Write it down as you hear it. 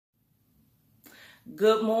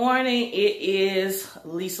Good morning. It is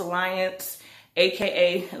Lisa Lyons,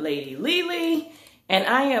 aka Lady Lily, and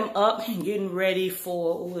I am up and getting ready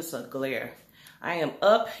for, oh, it's a glare. I am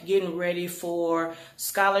up getting ready for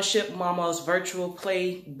Scholarship Mama's virtual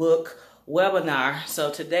playbook webinar.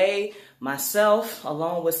 So today, myself,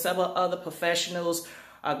 along with several other professionals,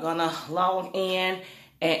 are gonna log in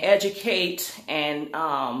and educate and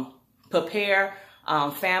prepare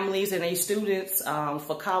families and their students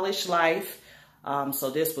for college life. So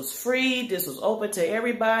this was free, this was open to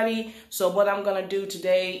everybody. So what I'm gonna do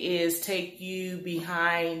today is take you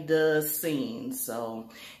behind the scenes. So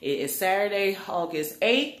it is Saturday, August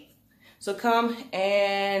 8th. So come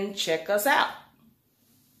and check us out.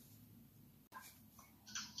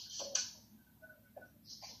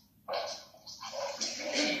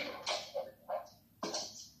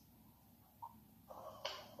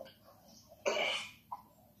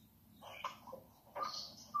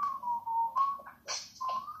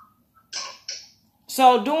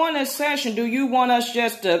 So during this session, do you want us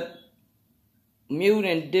just to mute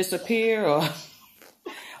and disappear, or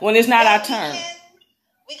when it's not our turn?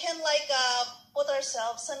 We can like put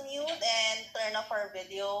ourselves on mute and turn off our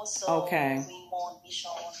video so we won't be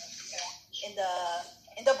shown in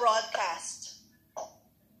the broadcast.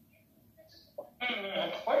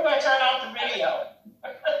 Where do I turn off the video?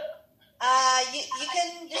 You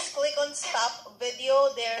can just click on stop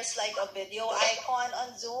video. There's like a video icon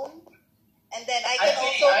on Zoom. And then I can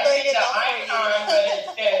also turn it off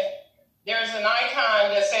for you. There's an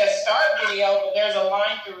icon that says start video, but there's a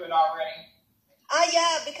line through it already.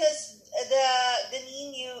 Yeah, because the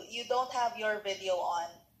Janine, you don't have your video on.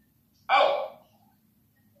 Oh.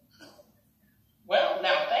 Well,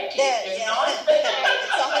 now thank you. It's on.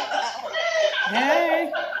 It's on now.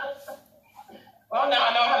 Hey. Well, now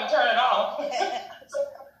I know how to turn it off.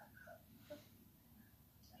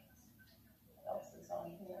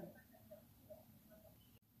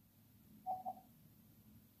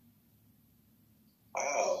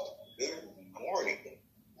 Wow, good morning.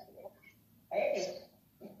 Hey.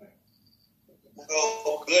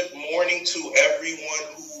 Well, good morning to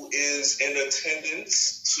everyone who is in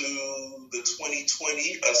attendance to the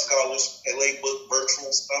 2020 Scholars Playbook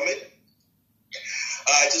Virtual Summit.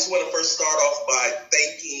 I just want to first start off by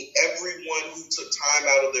thanking everyone who took time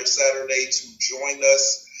out of their Saturday to join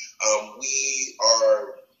us. We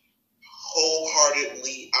are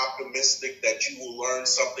wholeheartedly optimistic that you will learn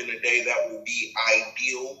something today that will be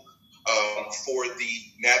ideal for the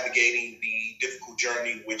navigating the difficult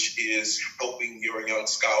journey, which is helping your young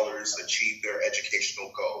scholars achieve their educational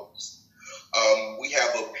goals. We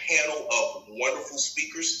have a panel of wonderful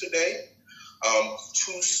speakers today.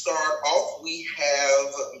 To start off, we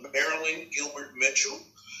have Marilyn Gilbert Mitchell.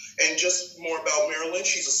 And just more about Marilyn,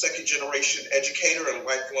 she's a second-generation educator and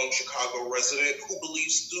lifelong Chicago resident who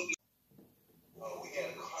believes students. We had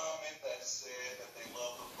a comment that said that they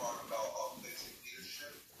love the part about authentic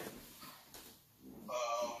leadership.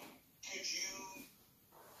 Could you,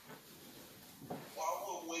 while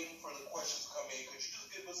we're waiting for the questions to come in, could you just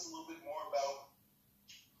give us a little bit more about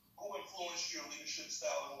who influenced your leadership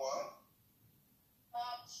style and why?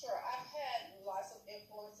 Sure. I've had lots of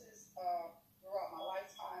influences throughout my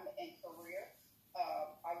lifetime and career.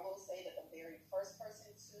 I will say that the very first person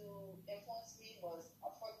to influence me was a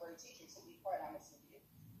fourth grade teacher, to be quite honest with you.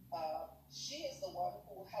 She is the one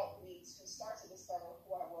who helped me to start to discover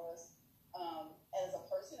who I was as a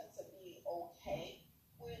person and to be okay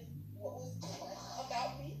with what was different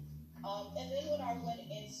about me. And then when I went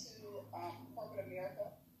into corporate America,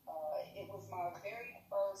 it was my very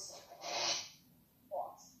first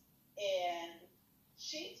boss. And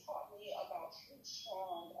she taught me about true,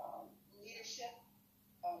 strong leadership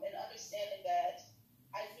and understanding that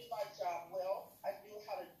I knew my job well. I knew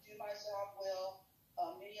how to do my job well.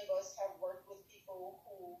 Many of us have worked with people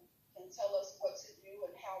who can tell us what to do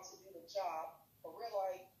and how to do the job, but we're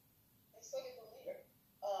like, they still get the leader.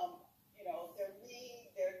 They're mean,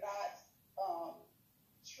 they're not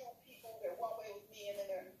true people. They're one way with me and then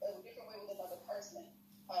they're a different way with another person.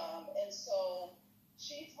 And so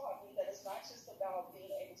she taught me that it's not just about being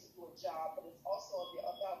able to do a job, but it's also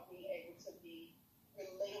about being able to be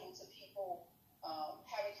relatable to people,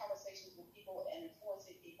 having conversations with people and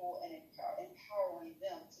influencing people and empowering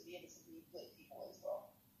them to be able to be good people as well.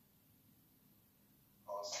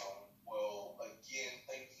 Awesome. Well, again,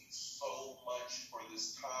 thank you so much for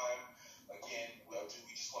this time. Again, we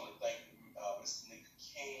just want to thank Ms. Nika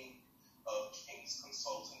King of King's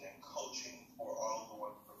Consulting and Coaching for all of the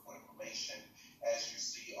wonderful information. As you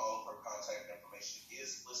see, all of her contact information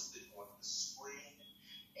is listed on the screen.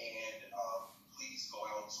 And please go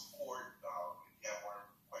out and support. If you have more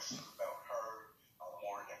questions about her,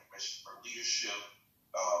 relationship,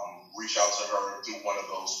 reach out to her through one of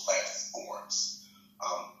those platforms.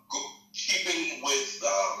 Keeping with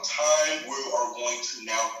time, we are going to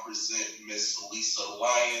now present Miss Lisa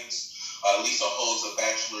Lyons. Lisa holds a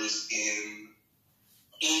bachelor's in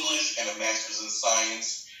English and a master's in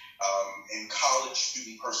science in college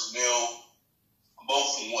student personnel,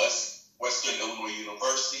 both from Western Illinois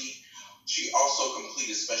University. She also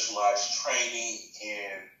completed specialized training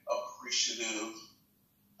in appreciative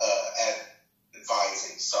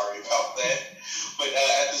advising. Sorry about that. But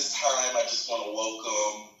at this time, I just want to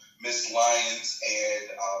welcome Miss Lyons and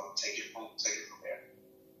take it from there.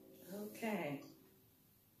 Okay.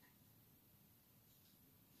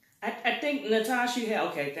 I think, Natasha, you had,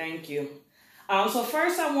 okay, thank you. So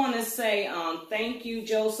first I want to say thank you,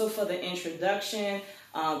 Joseph, for the introduction.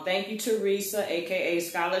 Thank you, Teresa, a.k.a.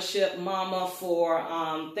 Scholarship Mama,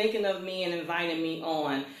 for thinking of me and inviting me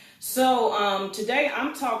on. So today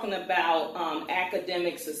I'm talking about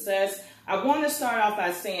academic success. I want to start off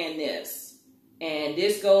by saying this, and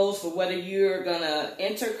this goes for whether you're going to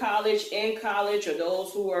enter college, in college, or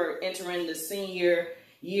those who are entering the senior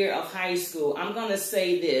year of high school. I'm going to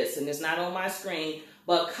say this, and it's not on my screen,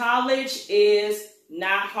 but college is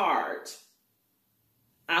not hard.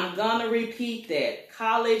 I'm going to repeat that.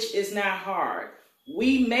 College is not hard.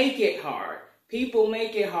 We make it hard. People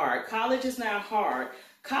make it hard. College is not hard.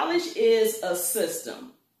 College is a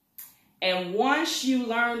system. And once you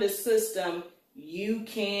learn the system, you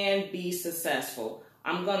can be successful.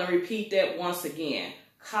 I'm going to repeat that once again.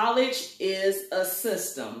 College is a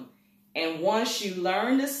system. And once you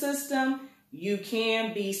learn the system, you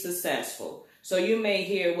can be successful. So you may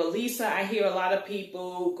hear, well, Lisa, I hear a lot of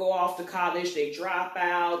people go off to college, they drop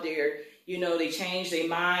out, they change their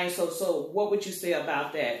mind. So what would you say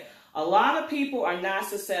about that? A lot of people are not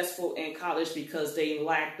successful in college because they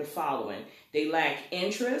lack the following. They lack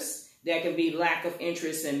interest. There can be lack of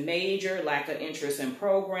interest in major, lack of interest in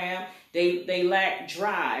program. They lack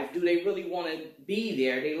drive. Do they really want to be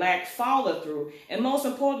there? They lack follow through. And most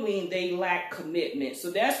importantly, they lack commitment. So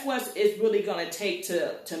that's what it's really going to take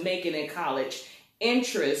to make it in college.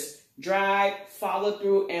 Interest, drive, follow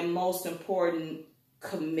through, and most important,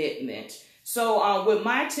 commitment. So with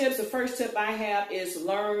my tips, the first tip I have is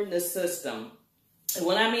learn the system. And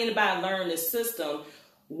what I mean by learn the system,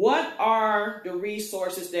 what are the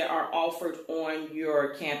resources that are offered on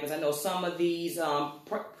your campus? I know some of these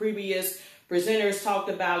previous presenters talked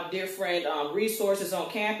about different resources on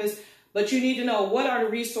campus, but you need to know, what are the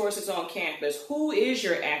resources on campus? Who is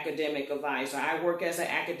your academic advisor? I work as an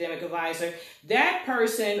academic advisor. That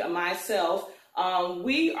person, myself,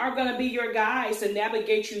 we are going to be your guides to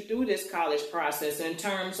navigate you through this college process in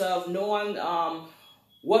terms of knowing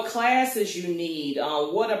what classes you need,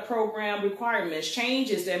 what are program requirements,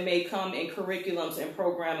 changes that may come in curriculums and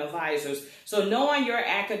program advisors. So knowing your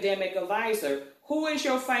academic advisor, who is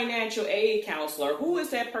your financial aid counselor? Who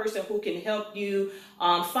is that person who can help you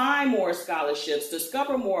find more scholarships,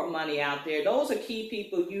 discover more money out there? Those are key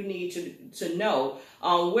people you need to know.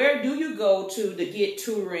 Where do you go to get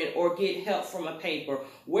tutoring or get help from a paper?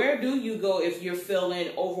 Where do you go if you're feeling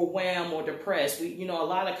overwhelmed or depressed? A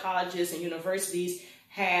lot of colleges and universities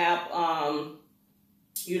have,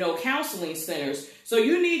 counseling centers. So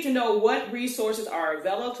you need to know what resources are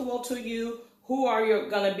available to you. Who are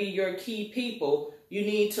going to be your key people? You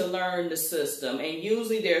need to learn the system. And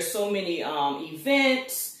usually there's so many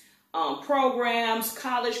events, programs,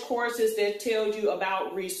 college courses that tell you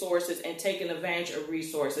about resources and taking advantage of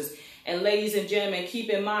resources. And ladies and gentlemen, keep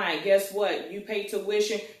in mind, guess what? You pay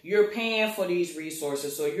tuition, you're paying for these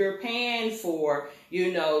resources. So you're paying for,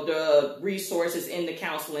 the resources in the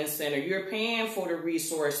counseling center. You're paying for the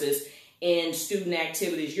resources in student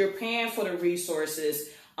activities. You're paying for the resources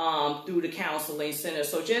through the counseling center.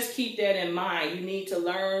 So just keep that in mind. You need to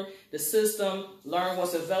learn the system, learn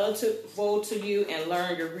what's available to you, and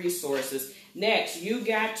learn your resources. Next, you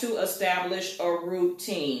got to establish a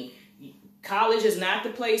routine. College is not the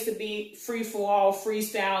place to be free for all,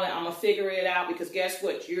 freestyle, and I'm going to figure it out, because guess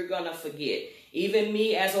what? You're going to forget. Even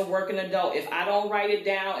me as a working adult, if I don't write it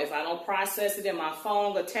down, if I don't process it in my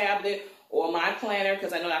phone or tablet or my planner,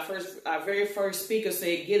 because I know our very first speaker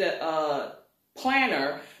said get a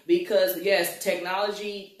planner, because yes,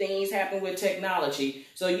 technology, things happen with technology.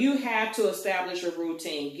 So you have to establish a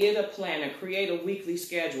routine, get a planner, create a weekly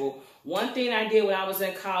schedule. One thing I did when I was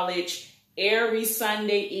in college, every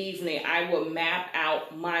Sunday evening, I would map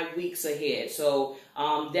out my weeks ahead. So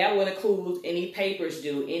that would include any papers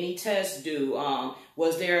due, any tests due.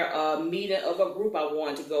 Was there a meeting of a group I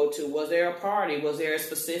wanted to go to? Was there a party? Was there a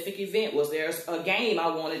specific event? Was there a game I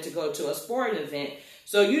wanted to go to, a sporting event?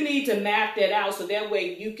 So you need to map that out so that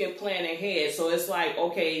way you can plan ahead. So it's like,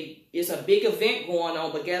 okay, it's a big event going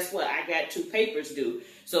on, but guess what? I got 2 papers due.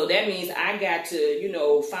 So that means I got to, you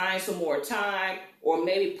know, find some more time or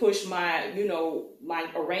maybe push my, you know, my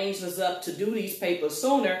arrangements up to do these papers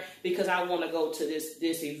sooner because I want to go to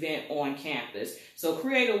this event on campus. So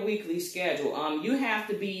create a weekly schedule. You have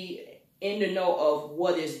to be in the know of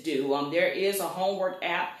what is due. There is a homework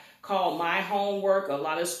app called My Homework. A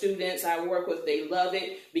lot of students I work with, they love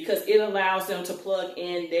it because it allows them to plug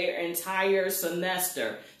in their entire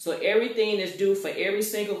semester. So everything is due for every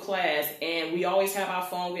single class, and we always have our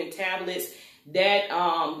phone and tablets. That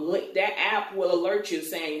app will alert you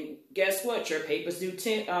saying, guess what? Your paper's due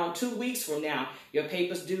 2 weeks from now. Your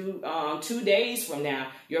paper's due 2 days from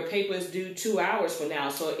now. Your paper's due 2 hours from now.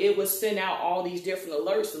 So it will send out all these different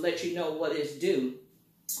alerts to let you know what is due.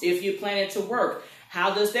 If you're planning to work,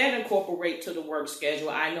 how does that incorporate to the work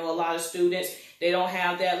schedule? I know a lot of students, they don't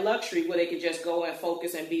have that luxury where they can just go and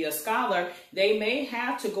focus and be a scholar. They may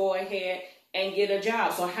have to go ahead and get a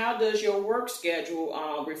job. So how does your work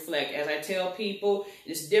schedule reflect? As I tell people,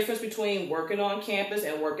 it's the difference between working on campus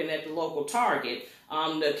and working at the local Target.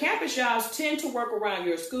 The campus jobs tend to work around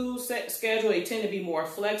your school schedule. They tend to be more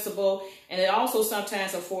flexible, and it also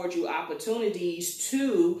sometimes affords you opportunities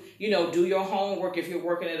to, you know, do your homework if you're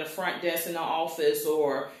working at a front desk in the office,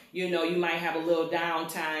 or, you know, you might have a little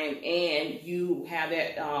downtime and you have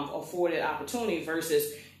that afforded opportunity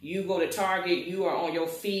versus you go to Target, you are on your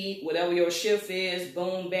feet, whatever your shift is,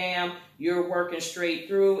 boom, bam, you're working straight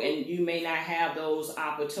through, and you may not have those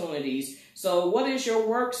opportunities. So what is your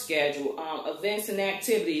work schedule? Events and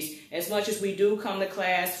activities. As much as we do come to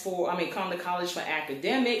college for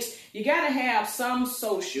academics, you got to have some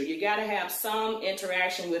social. You got to have some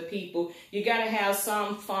interaction with people. You got to have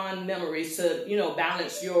some fun memories to, you know,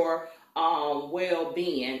 balance your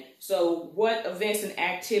well-being. So what events and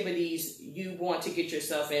activities you want to get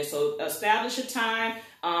yourself in. So establish a time.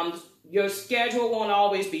 Your schedule won't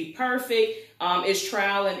always be perfect. It's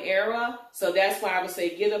trial and error. So that's why I would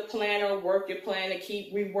say get a planner, work your plan, and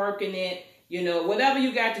keep reworking it. You know, whatever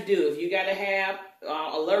you got to do. If you got to have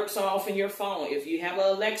alerts off in your phone, if you have an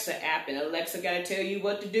Alexa app and Alexa got to tell you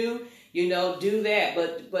what to do, you know, do that.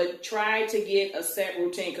 But try to get a set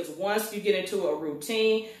routine, because once you get into a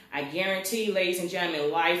routine, I guarantee, ladies and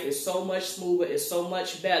gentlemen, life is so much smoother, it's so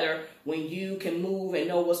much better when you can move and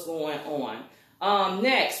know what's going on.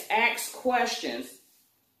 Next, ask questions.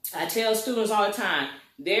 I tell students all the time,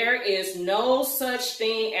 there is no such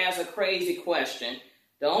thing as a crazy question.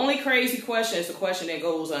 The only crazy question is the question that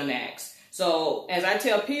goes unasked. So as I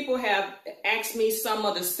tell people, have asked me some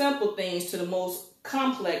of the simple things to the most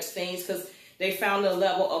complex things because they found a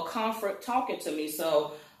level of comfort talking to me.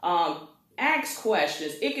 So ask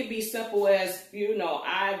questions. It could be simple as,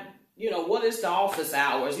 what is the office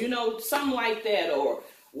hours? Something like that. Or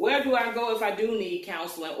where do I go if I do need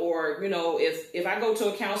counseling? Or, if I go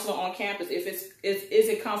to a counselor on campus, is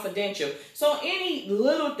it confidential? So any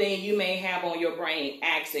little thing you may have on your brain,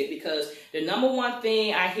 ask it, because the number one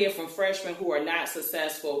thing I hear from freshmen who are not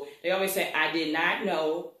successful, they always say, I did not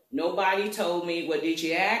know. Nobody told me. What did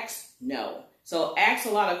you ask? No. So ask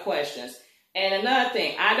a lot of questions. And another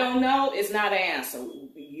thing, I don't know is not an answer.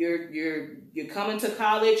 You're coming to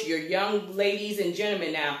college, you're young ladies and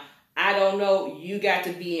gentlemen now. I don't know, you got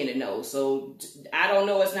to be in the know. So I don't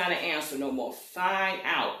know, it's not an answer no more. Find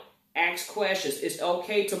out. Ask questions. It's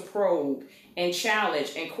okay to probe and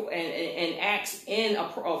challenge and ask in an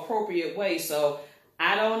appropriate way. So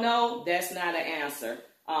I don't know, that's not an answer.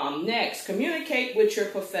 Next, communicate with your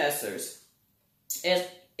professors.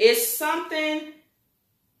 It's something,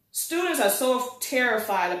 students are so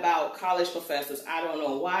terrified about college professors. I don't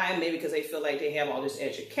know why. Maybe because they feel like they have all this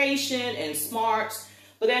education and smarts.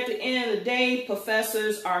 But at the end of the day,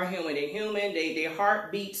 professors are human. They're human. Their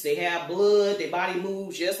heart beats. They have blood. Their body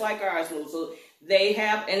moves just like ours moves. So they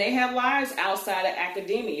have lives outside of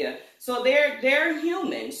academia. So they're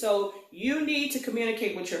human. So you need to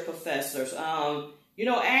communicate with your professors.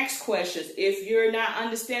 Ask questions. If you're not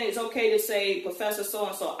understanding, it's okay to say, Professor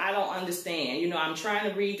so-and-so, I don't understand. I'm trying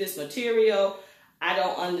to read this material. I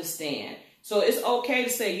don't understand. So it's okay to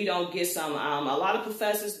say you don't get some. A lot of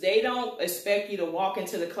professors, they don't expect you to walk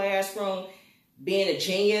into the classroom being a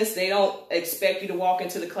genius. They don't expect you to walk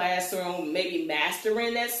into the classroom maybe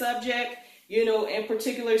mastering that subject, in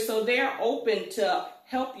particular. So they're open to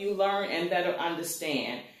help you learn and better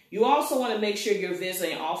understand. You also want to make sure you're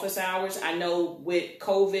visiting office hours. I know with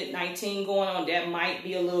COVID-19 going on, that might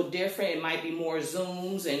be a little different. It might be more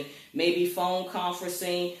Zooms and maybe phone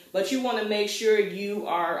conferencing, but you want to make sure you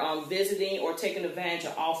are visiting or taking advantage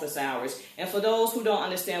of office hours. And for those who don't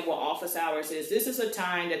understand what office hours is, this is a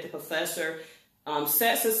time that the professor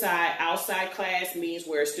sets aside outside class meetings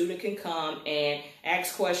where a student can come and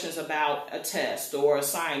ask questions about a test or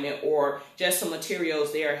assignment or just some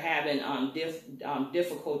materials they are having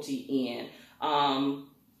difficulty in.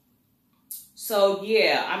 So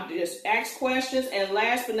yeah, I'm just ask questions. And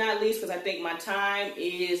last but not least, because I think my time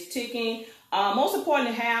is ticking, most important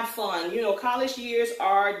to have fun. You know, college years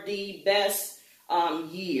are the best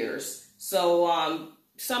years. So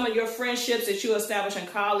some of your friendships that you establish in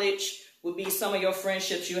college would be some of your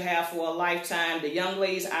friendships you have for a lifetime. The young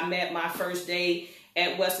ladies I met my first day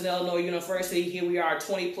at Western Illinois University, here we are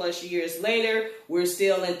 20 plus years later. We're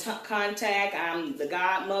still in contact. I'm the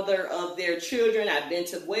godmother of their children. I've been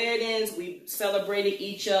to weddings. We've celebrated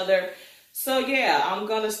each other. So yeah, I'm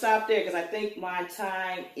going to stop there because I think my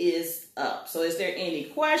time is up. So is there any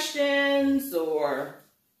questions or...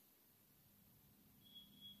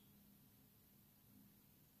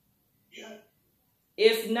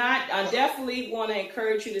 If not, I definitely want to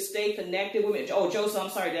encourage you to stay connected with me. Oh, Joseph, I'm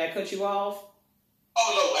sorry, did I cut you off?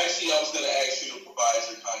 Oh, no, actually, I was going to ask you to provide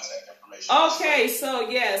your contact information. Okay, so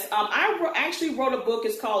yes, I actually wrote a book.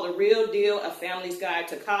 It's called The Real Deal, A Family's Guide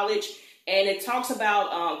to College. And it talks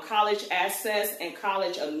about college access and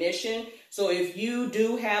college admission. So if you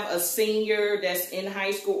do have a senior that's in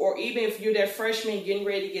high school, or even if you're that freshman getting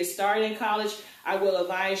ready to get started in college, I will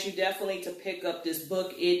advise you definitely to pick up this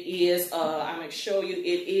book. It is, I'm going to show you,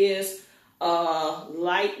 it is a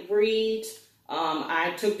light read.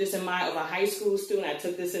 I took this in mind of a high school student. I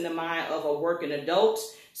took this in the mind of a working adult.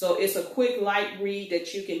 So it's a quick light read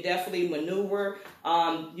that you can definitely maneuver.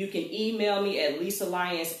 You can email me at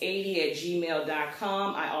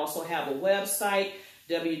lisaalliance80@gmail.com. I also have a website,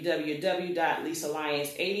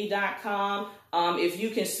 www.lisaalliance80.com. If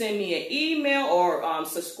you can send me an email or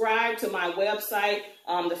subscribe to my website,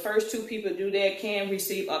 the first two people to do that can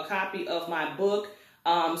receive a copy of my book.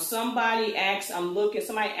 Somebody asked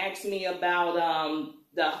me about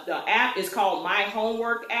the app. Is called My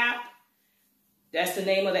Homework app. That's the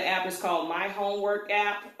name of the app. It's called My Homework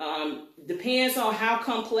app. Depends on how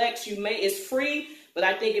complex you may. It's free, but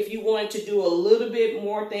I think if you wanted to do a little bit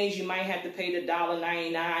more things, you might have to pay the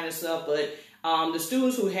 $1.99 and stuff. But the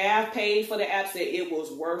students who have paid for the app said it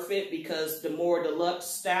was worth it because the more deluxe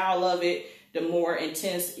style of it, the more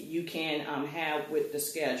intense you can have with the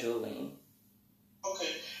scheduling.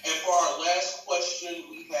 Okay, and for our last question,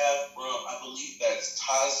 we have from, I believe that's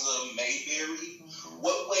Taza Mayberry.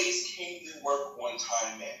 What ways can you work on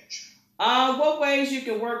time management? What ways you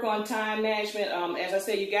can work on time management? As I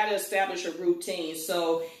said, you got to establish a routine.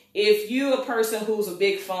 So if you're a person who's a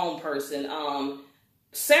big phone person,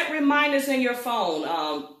 set reminders in your phone.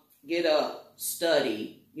 Get up,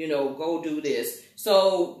 study, go do this.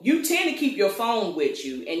 So you tend to keep your phone with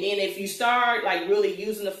you. And then if you start like really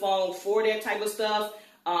using the phone for that type of stuff,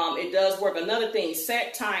 it does work. Another thing,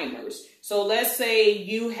 set timers. So let's say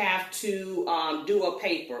you have to do a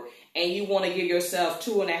paper and you want to give yourself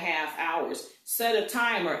 2.5 hours. Set a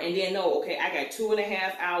timer and then know, okay, I got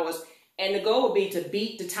 2.5 hours. And the goal would be to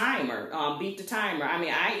beat the timer. I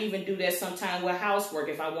mean, I even do that sometimes with housework.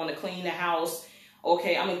 If I want to clean the house,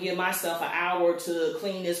 okay, I'm going to give myself an hour to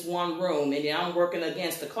clean this one room, and then I'm working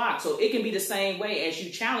against the clock. So it can be the same way as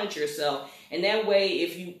you challenge yourself. And that way,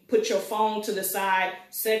 if you put your phone to the side,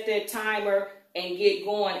 set that timer, and get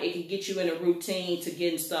going, it can get you in a routine to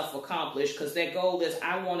getting stuff accomplished. Because that goal is,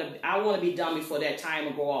 I want to be done before that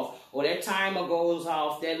timer go off, or that timer goes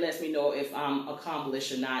off. That lets me know if I'm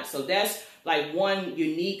accomplished or not. So that's like one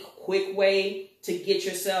unique, quick way to get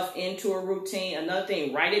yourself into a routine. Another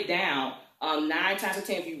thing, write it down. 9 times out of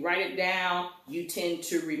 10, if you write it down, you tend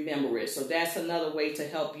to remember it. So that's another way to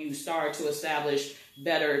help you start to establish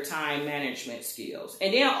better time management skills.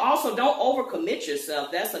 And then also don't overcommit yourself.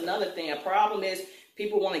 That's another thing. A problem is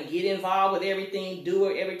people want to get involved with everything, do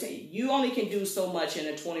it everything. You only can do so much in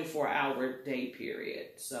a 24-hour day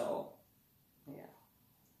period. So, yeah.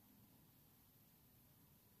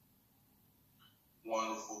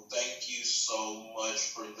 Wonderful. Thank you so much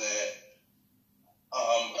for that.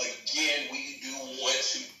 Again, we do want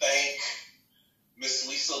to thank Miss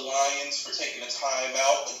Lisa Lyons for taking the time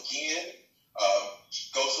out. Again,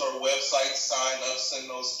 go to our website, sign up, send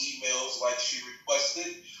those emails like she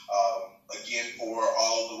requested. Again, for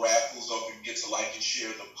all of the raffles, don't forget to like and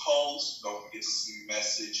share the post. Don't forget to send a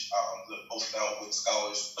message, the post out with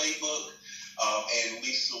Scholars Playbook. And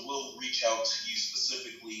Lisa will reach out to you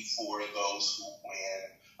specifically for those who win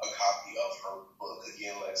a copy of her book.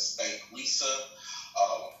 Again, let's thank Lisa.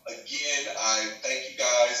 Again, I thank you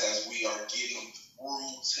guys as we are getting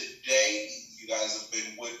through today. You guys have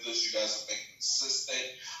been with us. You guys have been consistent.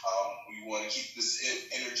 We want to keep this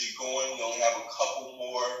energy going. We only have a couple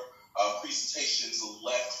more presentations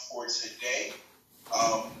left for today.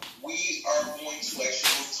 We are going to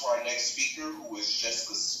actually move to our next speaker, who is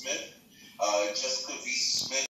Jessica Smith. Jessica V. Smith